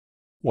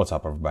What's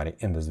up everybody?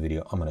 In this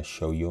video I'm going to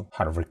show you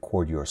how to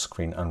record your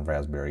screen on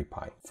Raspberry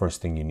Pi.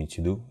 First thing you need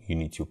to do, you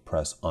need to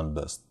press on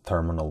this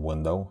terminal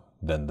window,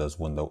 then this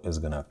window is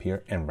going to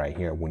appear, and right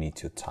here we need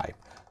to type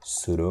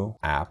sudo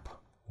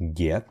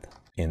apt-get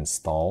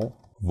install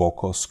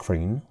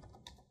vokoscreen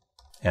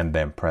and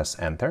then press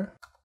enter.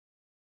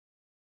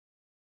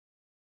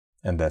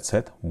 And that's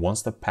it.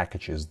 Once the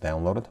package is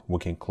downloaded, we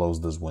can close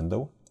this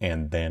window,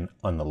 and then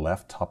on the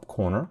left top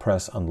corner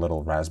press on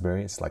little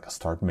Raspberry. It's like a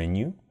start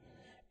menu.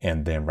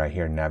 And then right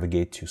here,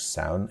 navigate to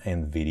sound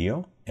and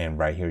video. And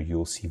right here,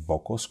 you'll see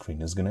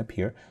vokoscreen is going to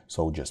appear.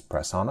 So just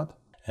press on it.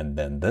 And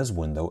then this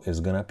window is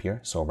going to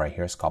appear. So right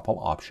here is a couple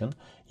options.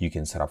 You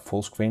can set up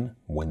full screen,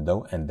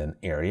 window, and then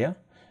area.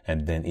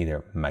 And then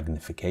either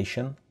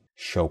magnification,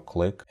 show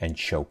click, and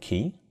show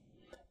key.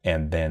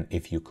 And then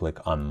if you click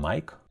on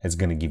mic, it's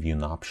going to give you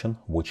an option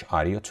which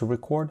audio to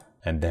record.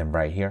 And then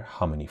right here,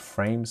 how many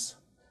frames.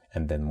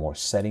 And then more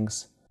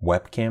settings.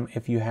 Webcam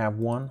if you have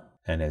one.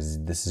 And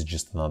as this is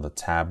just another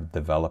tab,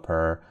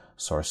 developer,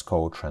 source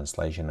code,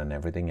 translation, and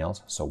everything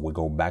else. So we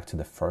go back to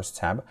the first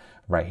tab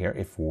right here.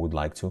 If we would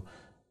like to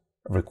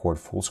record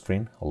full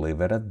screen, leave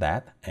it at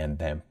that and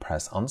then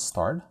press on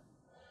start.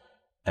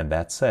 And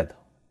that's it.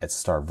 It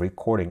starts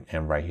recording.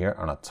 And right here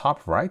on the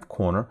top right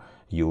corner,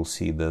 you'll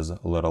see this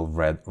little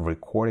red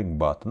recording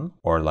button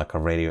or like a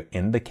radio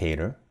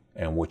indicator.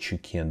 And what you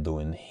can do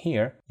in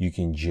here, you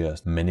can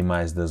just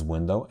minimize this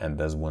window and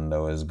this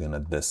window is going to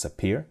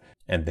disappear.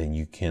 And then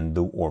you can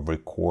do or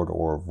record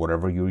or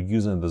whatever you're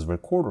using this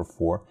recorder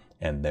for.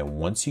 And then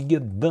once you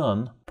get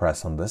done,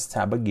 press on this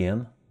tab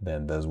again.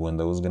 Then this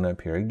window is going to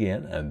appear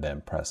again and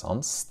then press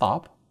on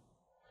stop.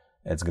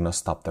 It's going to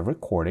stop the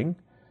recording.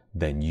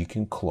 Then you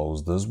can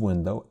close this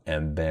window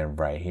and then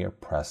right here,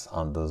 press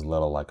on this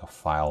little like a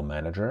file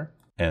manager.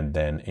 And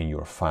then in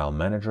your file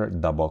manager,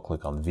 double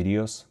click on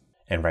videos.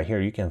 And right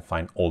here, you can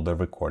find all the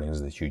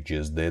recordings that you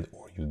just did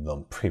or you've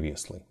done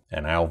previously.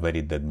 And I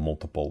already did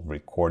multiple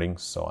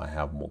recordings, so I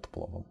have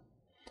multiple of them.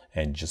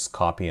 And just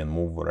copy and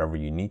move whatever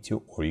you need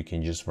to, or you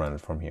can just run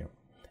it from here.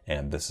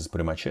 And this is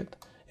pretty much it.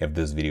 If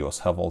this video was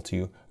helpful to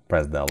you,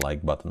 press that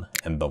like button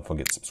and don't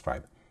forget to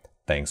subscribe.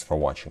 Thanks for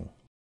watching.